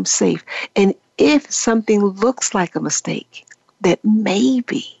 I am safe? And if something looks like a mistake, that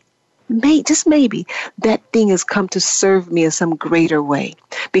just maybe, that thing has come to serve me in some greater way.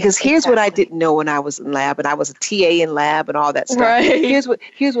 Because here's what I didn't know when I was in lab, and I was a TA in lab and all that stuff. Right.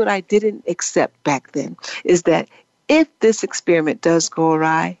 Here's what I didn't accept back then, is that if this experiment does go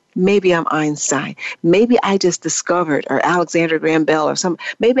awry, maybe I'm Einstein. Maybe I just discovered, or Alexander Graham Bell, or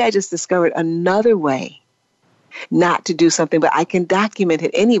maybe I just discovered another way not to do something, but I can document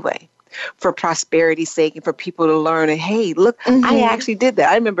it anyway. for prosperity's sake and for people to learn. And hey, look, I actually did that.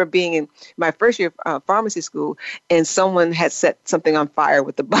 I remember being in my first year of pharmacy school, and someone had set something on fire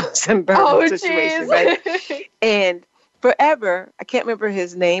with the bus and burn situation, right? And forever, I can't remember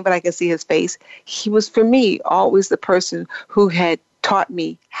his name, but I can see his face. He was, for me, always the person who had taught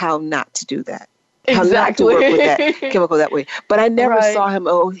me how not to do that. How not to work with that chemical that way. But I never saw him,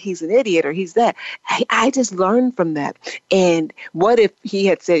 oh, he's an idiot or he's that. I just learned from that. And what if he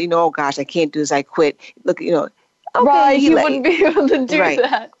had said, oh, gosh, I can't do this, I quit. Look, okay, he wouldn't be able to do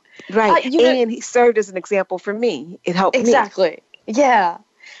that. Right. And he served as an example for me. It helped me. Exactly. Yeah.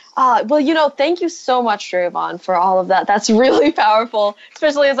 Well, thank you so much, Dravon, for all of that. That's really powerful,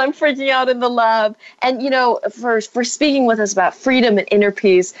 especially as I'm freaking out in the lab. And, for speaking with us about freedom and inner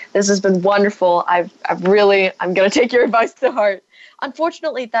peace, this has been wonderful. I'm going to take your advice to heart.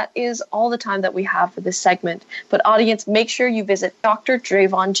 Unfortunately, that is all the time that we have for this segment. But audience, make sure you visit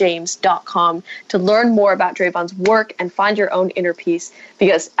drdravonjames.com to learn more about Dravon's work and find your own inner peace.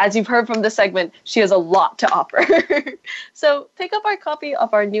 Because as you've heard from this segment, she has a lot to offer. So pick up our copy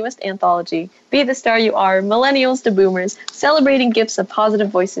of our newest anthology, Be the Star You Are, Millennials to Boomers, Celebrating Gifts of Positive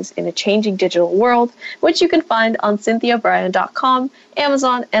Voices in a Changing Digital World, which you can find on cynthiabrian.com,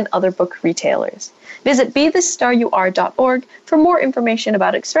 Amazon, and other book retailers. Visit BeTheStarYouAre.org for more information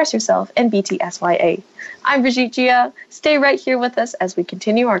about Express Yourself and BTSYA. I'm Brigitte Jia. Stay right here with us as we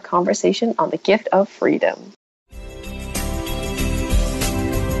continue our conversation on the gift of freedom.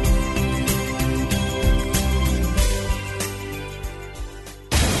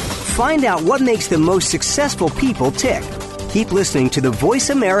 Find out what makes the most successful people tick. Keep listening to the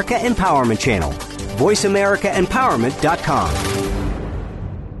Voice America Empowerment Channel. VoiceAmericaEmpowerment.com.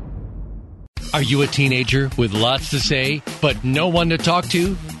 Are you a teenager with lots to say, but no one to talk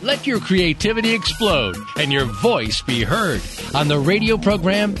to? Let your creativity explode and your voice be heard on the radio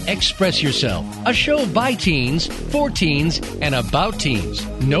program Express Yourself, a show by teens, for teens, and about teens.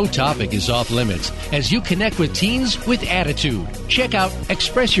 No topic is off limits as you connect with teens with attitude. Check out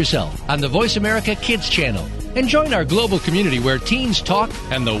Express Yourself on the Voice America Kids channel. And join our global community where teens talk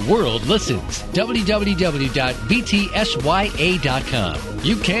and the world listens. www.btsya.com.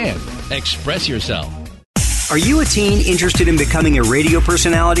 You can express yourself. Are you a teen interested in becoming a radio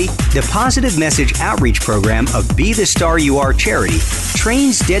personality? The Positive Message Outreach Program of Be the Star You Are charity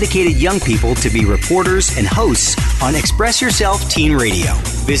trains dedicated young people to be reporters and hosts on Express Yourself Teen Radio.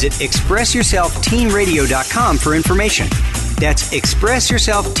 Visit expressyourselfteenradio.com for information. That's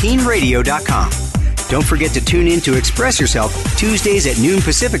expressyourselfteenradio.com. Don't forget to tune in to Express Yourself Tuesdays at noon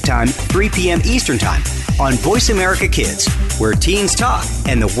Pacific Time, 3 p.m. Eastern Time on Voice America Kids, where teens talk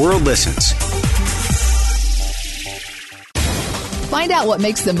and the world listens. Find out what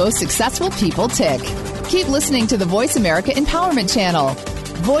makes the most successful people tick. Keep listening to the Voice America Empowerment Channel.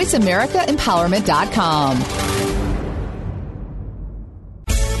 VoiceAmericaEmpowerment.com.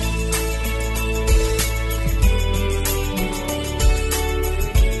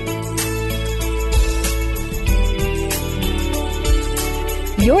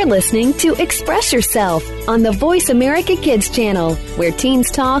 You're listening to Express Yourself on the Voice America Kids channel, where teens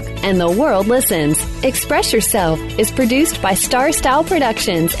talk and the world listens. Express Yourself is produced by Star Style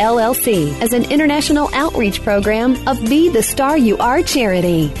Productions, LLC, as an international outreach program of Be the Star You Are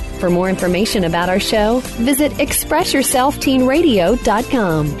charity. For more information about our show, visit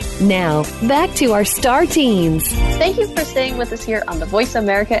expressyourselfteenradio.com. Now, back to our star teens. Thank you for staying with us here on the Voice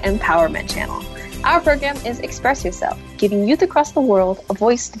America Empowerment Channel. Our program is Express Yourself, giving youth across the world a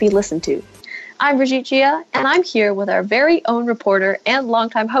voice to be listened to. I'm Brigitte Jia, and I'm here with our very own reporter and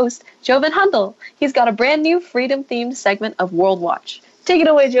longtime host, Joven Hundal. He's got a brand new freedom-themed segment of World Watch. Take it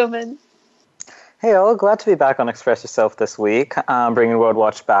away, Joven. Hey, all. Glad to be back on Express Yourself this week, bringing World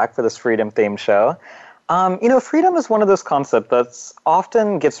Watch back for this freedom-themed show. Freedom is one of those concepts that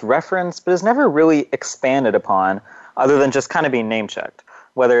often gets referenced, but is never really expanded upon, other than just kind of being name-checked.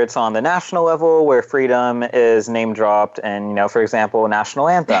 Whether it's on the national level, where freedom is name-dropped and, for example, national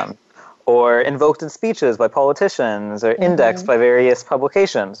anthem, or invoked in speeches by politicians, or indexed by various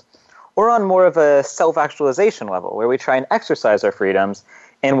publications, or on more of a self-actualization level, where we try and exercise our freedoms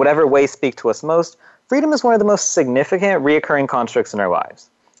in whatever way speak to us most. Freedom is one of the most significant reoccurring constructs in our lives.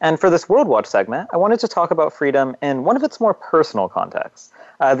 And for this World Watch segment, I wanted to talk about freedom in one of its more personal contexts,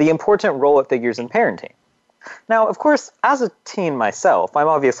 the important role it figures in parenting. Now, of course, as a teen myself, I'm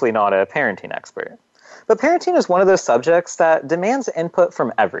obviously not a parenting expert. But parenting is one of those subjects that demands input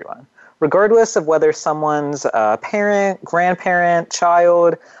from everyone, regardless of whether someone's a parent, grandparent,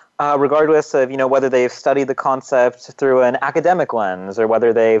 child, regardless of, whether they've studied the concept through an academic lens or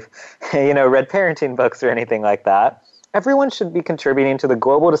whether they've, read parenting books or anything like that. everyone should be contributing to the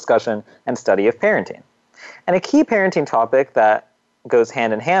global discussion and study of parenting. And a key parenting topic that goes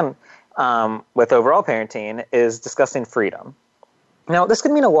hand in hand with overall parenting is discussing freedom. Now, this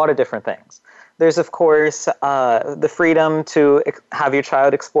could mean a lot of different things. There's, of course, the freedom to have your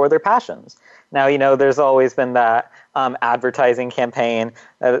child explore their passions. Now, there's always been that advertising campaign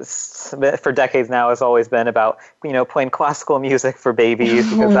that for decades now has always been about, playing classical music for babies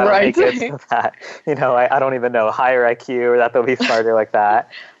because that'll make it so that, I don't even know, higher IQ or that they'll be smarter like that.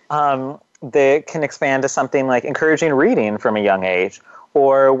 They can expand to something like encouraging reading from a young age,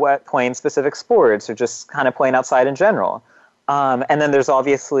 or playing specific sports, or just kind of playing outside in general. And then there's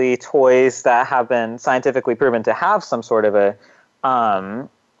obviously toys that have been scientifically proven to have some sort of a,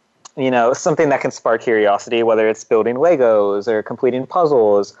 something that can spark curiosity, whether it's building Legos or completing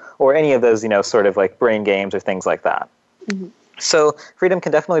puzzles or any of those, sort of like brain games or things like that. Mm-hmm. So freedom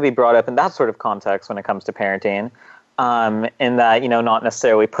can definitely be brought up in that sort of context when it comes to parenting. In that, not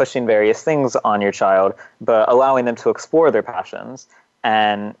necessarily pushing various things on your child, but allowing them to explore their passions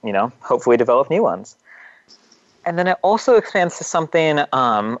and, hopefully develop new ones. And then it also expands to something,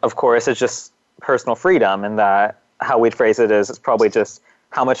 of course, it's just personal freedom, and that how we'd phrase it is it's probably just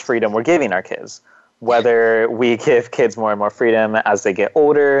how much freedom we're giving our kids. Whether we give kids more and more freedom as they get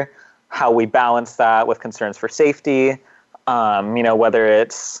older, how we balance that with concerns for safety, whether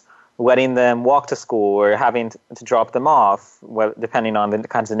it's letting them walk to school or having to drop them off, depending on the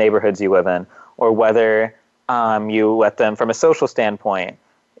kinds of neighborhoods you live in, or whether you let them, from a social standpoint,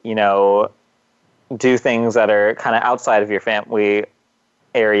 do things that are kind of outside of your family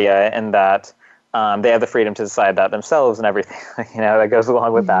area, and that they have the freedom to decide that themselves and everything, that goes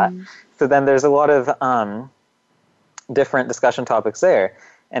along with that. So then there's a lot of different discussion topics there,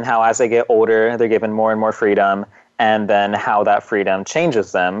 and how as they get older, they're given more and more freedom, and then how that freedom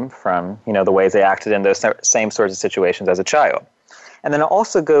changes them from, the ways they acted in those same sorts of situations as a child. And then it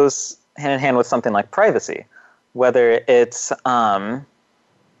also goes hand in hand with something like privacy, whether it's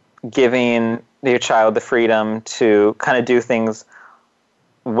giving your child the freedom to kind of do things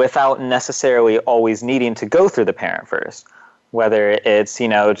without necessarily always needing to go through the parent first. Whether it's,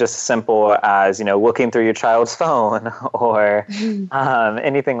 just simple as, looking through your child's phone or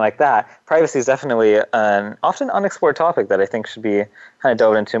anything like that. Privacy is definitely an often unexplored topic that I think should be kind of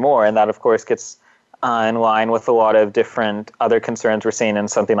delved into more. And that, of course, gets in line with a lot of different other concerns we're seeing in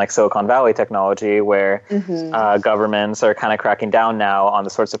something like Silicon Valley technology, where governments are kind of cracking down now on the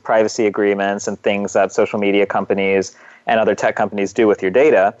sorts of privacy agreements and things that social media companies and other tech companies do with your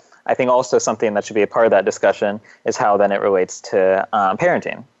data. I think also something that should be a part of that discussion is how then it relates to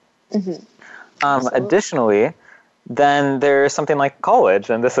parenting. Additionally, then there's something like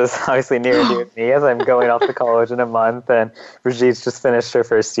college, and this is obviously near and dear to me as I'm going off to college in a month, and Brigitte's just finished her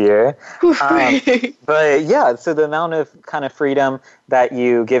first year. But yeah, so the amount of kind of freedom that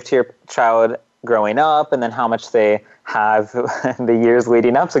you give to your child growing up, and then how much they have the years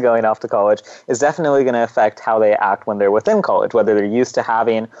leading up to going off to college, is definitely going to affect how they act when they're within college, whether they're used to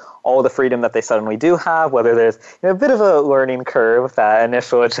having all the freedom that they suddenly do have, whether there's a bit of a learning curve with that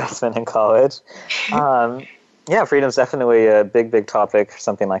initial adjustment in college. Yeah, freedom is definitely a big, big topic for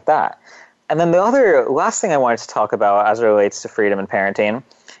something like that. And then the last thing I wanted to talk about as it relates to freedom and parenting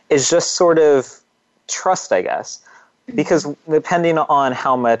is just sort of trust, I guess. Because depending on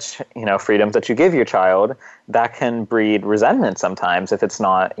how much, freedom that you give your child, that can breed resentment sometimes if it's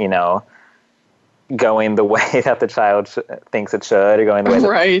not, going the way that the child thinks it should, or going the way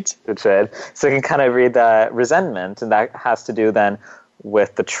that it should. So you can kind of breed that resentment, and that has to do then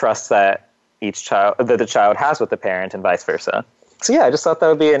with the trust that the child has with the parent, and vice versa. So yeah, I just thought that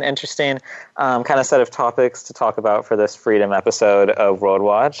would be an interesting kind of set of topics to talk about for this freedom episode of World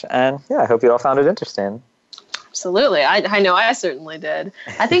Watch. And yeah, I hope you all found it interesting. Absolutely. I know I certainly did.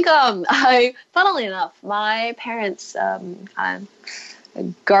 I think, funnily enough, my parents,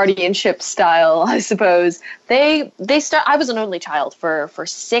 guardianship style, I suppose, I was an only child for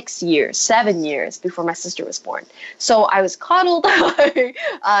 7 years before my sister was born. So I was coddled.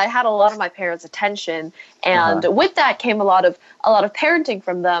 I had a lot of my parents' attention, and with that came a lot of parenting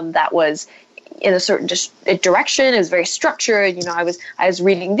from them that was in a certain direction. It was very structured. I was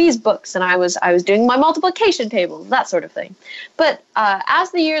reading these books, and I was doing my multiplication tables, that sort of thing. But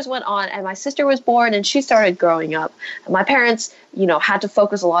as the years went on, and my sister was born, and she started growing up, my parents, had to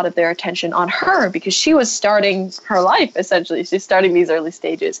focus a lot of their attention on her because she was starting her life, essentially. She's starting these early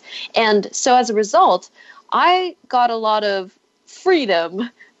stages. And so as a result, I got a lot of freedom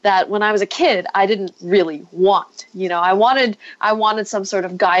that when I was a kid, I didn't really want. I wanted some sort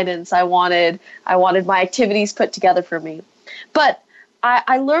of guidance. I wanted my activities put together for me. But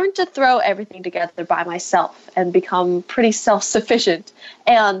I learned to throw everything together by myself and become pretty self-sufficient.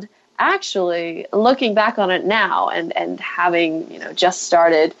 And actually, looking back on it now and having, just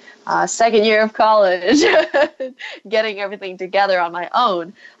started second year of college, getting everything together on my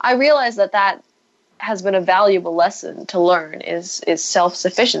own, I realized that has been a valuable lesson to learn is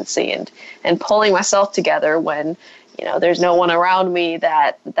self-sufficiency and pulling myself together when there's no one around me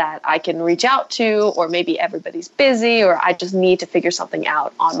that I can reach out to, or maybe everybody's busy, or I just need to figure something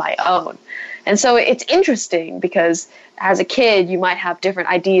out on my own. And so it's interesting because as a kid, you might have different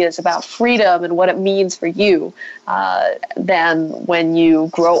ideas about freedom and what it means for you than when you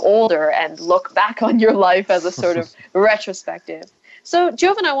grow older and look back on your life as a sort of retrospective. So,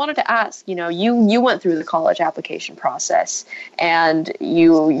 Joven, I wanted to ask, you went through the college application process, and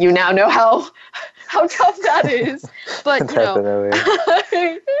you now know how tough that is. But,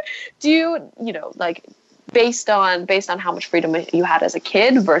 do you, based on how much freedom you had as a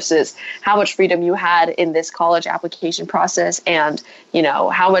kid versus how much freedom you had in this college application process, and,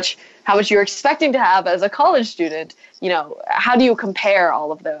 how much you're expecting to have as a college student, how do you compare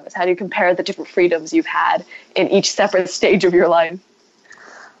all of those? How do you compare the different freedoms you've had in each separate stage of your life?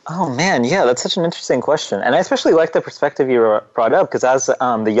 Oh, man, yeah, that's such an interesting question. And I especially like the perspective you brought up, because as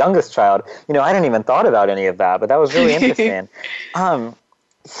the youngest child, I hadn't even thought about any of that, but that was really interesting.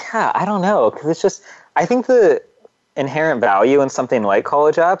 Yeah, I don't know, because it's just, I think the inherent value in something like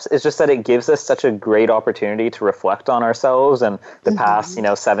college apps is just that it gives us such a great opportunity to reflect on ourselves and the past,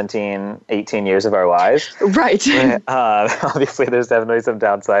 17, 18 years of our lives. Right. Obviously, there's definitely some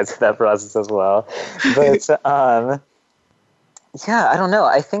downsides to that process as well. But, yeah, I don't know.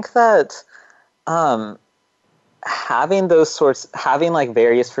 I think that having various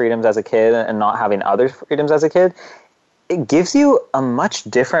freedoms as a kid and not having other freedoms as a kid, it gives you a much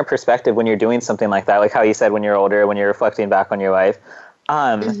different perspective when you're doing something like that. Like how you said, when you're older, when you're reflecting back on your life.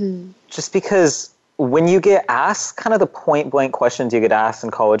 Just because when you get asked kind of the point blank questions you get asked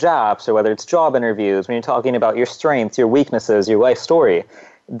in college apps, or whether it's job interviews, when you're talking about your strengths, your weaknesses, your life story,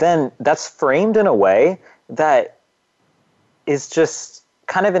 then that's framed in a way that is just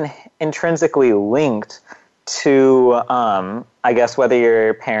kind of intrinsically linked to, I guess, whether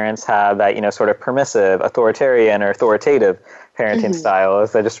your parents have that, sort of permissive, authoritarian, or authoritative parenting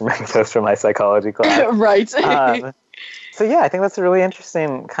styles. I just remember those from my psychology class. Right. So, yeah, I think that's a really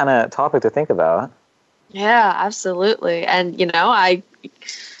interesting kind of topic to think about. Yeah, absolutely. And,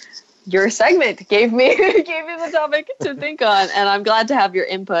 your segment gave me the topic to think on, and I'm glad to have your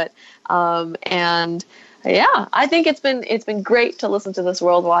input. And yeah, I think it's been great to listen to this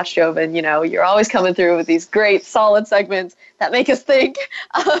World Watch, Joven. You're always coming through with these great, solid segments that make us think,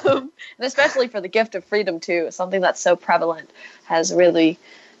 and especially for the gift of freedom too, something that's so prevalent has really,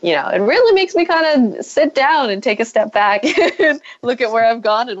 it really makes me kind of sit down and take a step back and look at where I've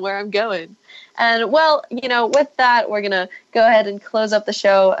gone and where I'm going. And well, with that, we're going to go ahead and close up the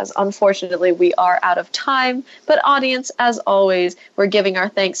show, as unfortunately we are out of time. But audience, as always, we're giving our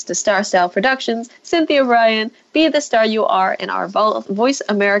thanks to Star Style Productions, Cynthia Brian, Be the Star You Are, and our Voice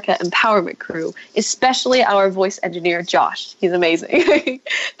America Empowerment crew, especially our voice engineer, Josh. He's amazing.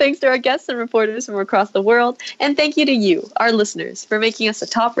 Thanks to our guests and reporters from across the world. And thank you to you, our listeners, for making us a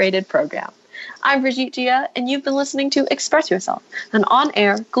top-rated program. I'm Brigitte Jia, and you've been listening to Express Yourself, an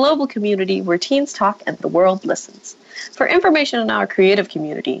on-air global community where teens talk and the world listens. For information on our creative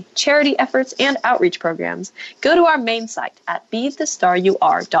community, charity efforts, and outreach programs, go to our main site at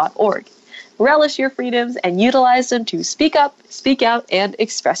bethestaryouare.org. Relish your freedoms and utilize them to speak up, speak out, and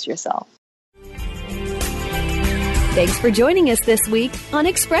express yourself. Thanks for joining us this week on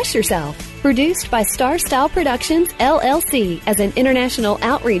Express Yourself, produced by Star Style Productions, LLC, as an international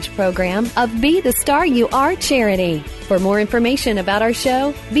outreach program of Be the Star You Are charity. For more information about our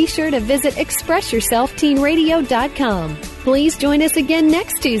show, be sure to visit ExpressYourselfTeenRadio.com. Please join us again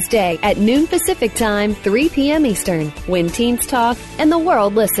next Tuesday at noon Pacific Time, 3 p.m. Eastern, when teens talk and the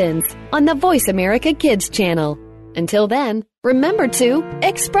world listens, on the Voice America Kids channel. Until then, remember to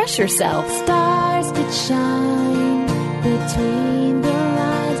express yourself. Stars could shine between the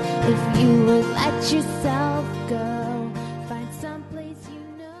lines if you would let yourself